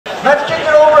Let's kick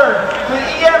it over to the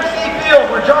EMC field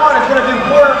where John is going to do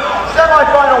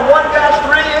semifinal 1-3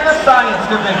 in the science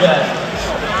division.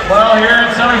 Well, here in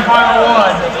semifinal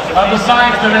 1 of the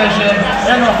science division,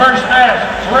 in the first match,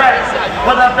 Red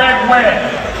with a big win.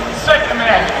 Second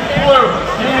match, Blue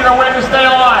needed a win to stay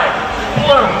alive.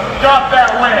 Blue got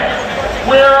that win.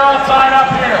 We're all tied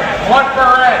up here. One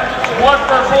for Red, one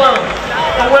for Blue.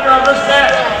 The winner of this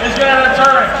match is going to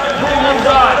determine who moves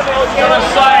on to the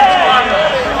science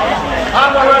finals.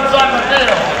 On the red side of the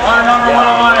field, our number 1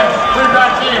 alliance, we've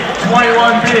got team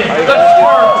 21B, the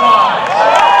Spur-Flys.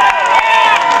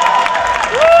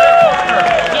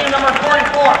 Team number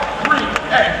 44,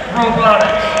 3A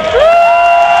Robotics.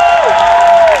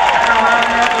 And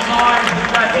rounding out this alliance,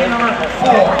 we've got team number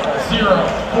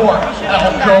 404,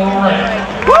 Elko Red.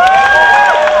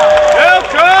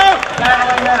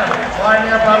 Battling them, lining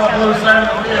up on the blue side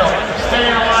of the field,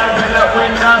 staying alive in that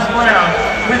win-loss round.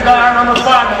 We've got our number 5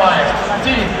 alliance,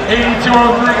 team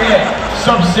 8203A,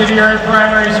 subsidiary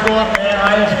primary school of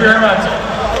Manhigh Experimental.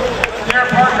 Their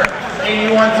partner,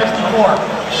 8164,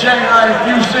 Shanghai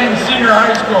Fusing Senior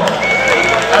High School.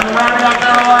 And rounding out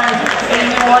their alliance,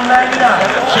 8199,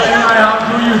 Shanghai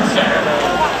Hangzhou Youth Center.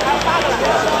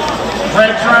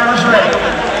 Red drivers ready.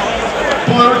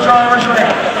 Blue drivers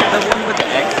ready.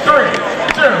 3,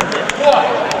 2, 1,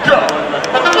 go!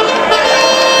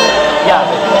 Yeah.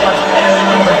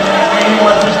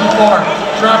 8164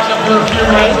 drops a blue cube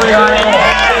with 3 high roll.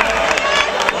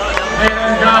 They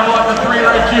then gobble up the 3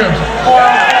 red cubes.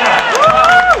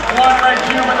 404. 1 red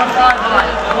cube with a 5 high.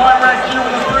 1 red cube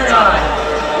with a 3 high.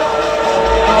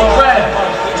 Red.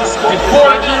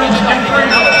 4 cubes and 3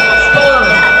 goals. Blue.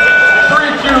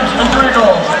 3 cubes and 3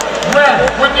 goals. Red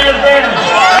with the advantage.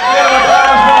 At the end of the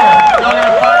timer's moment, they'll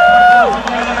get 5 points at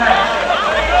the end of the match.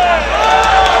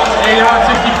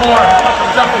 8164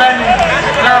 defending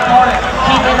their opponent,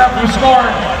 keeping up the score.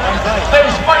 They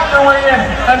spike their way in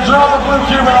and draw the blue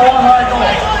cube in a 1 high goal.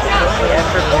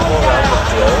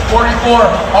 44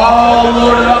 all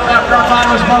loaded up after our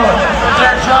time was mowed.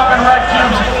 They're dropping red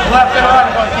cubes left and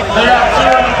right. They got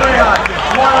 2 on the 3 high,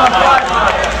 1 on the 5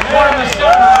 high, 1 on the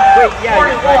 7 high.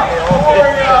 44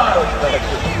 pouring it on.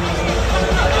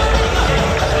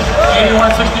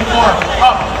 8164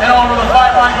 up and over the 5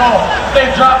 high goal. They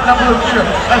dropped the blue cube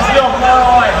and still 4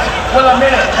 alliance with 1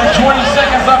 minute and 20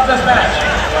 seconds left this match.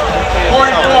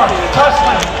 44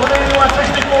 tussling with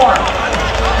 8164.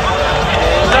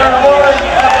 They're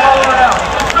loading that roller out,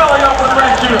 filling up with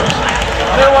red cubes.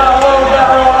 They want to load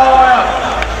that roller all the way up.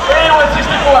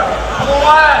 8164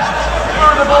 blasts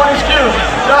through the bonus cube,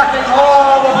 knocking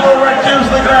all the blue red cubes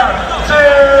to the ground.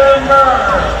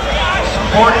 Timber!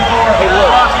 44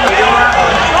 crossing the floor,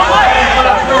 heading for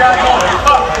that 3 high goal.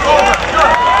 Up, over, good,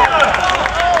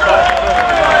 good.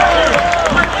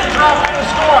 Quickly dropping the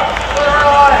score for their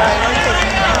alliance.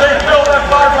 They fill that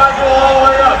 5 high goal all the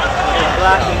way up.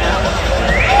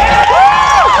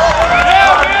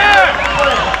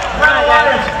 Red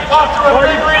alliance off to a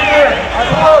big lead here.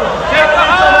 Blue, get it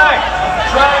inside.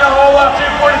 Trying to hold up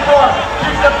 244.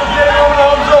 Keep them from getting over the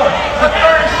home zone. With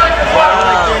 30 seconds left.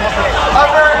 A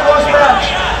very close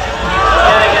match.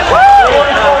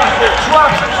 44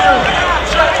 drops the cube.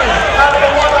 Gently out of the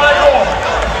 1 high goal.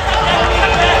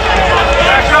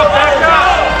 Back up, back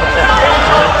up.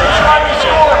 83 trying to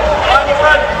score on the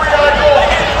red 3 high goal.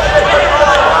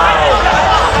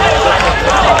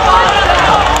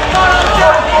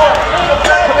 44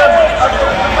 defending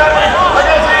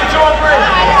against 8203.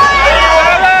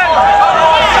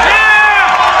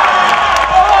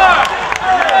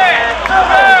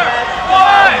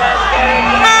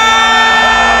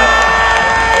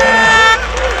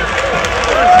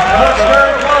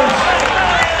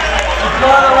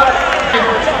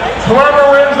 Whoever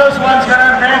wins this one's going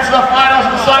to advance to the finals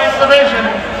of the science division.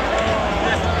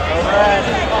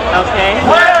 Okay.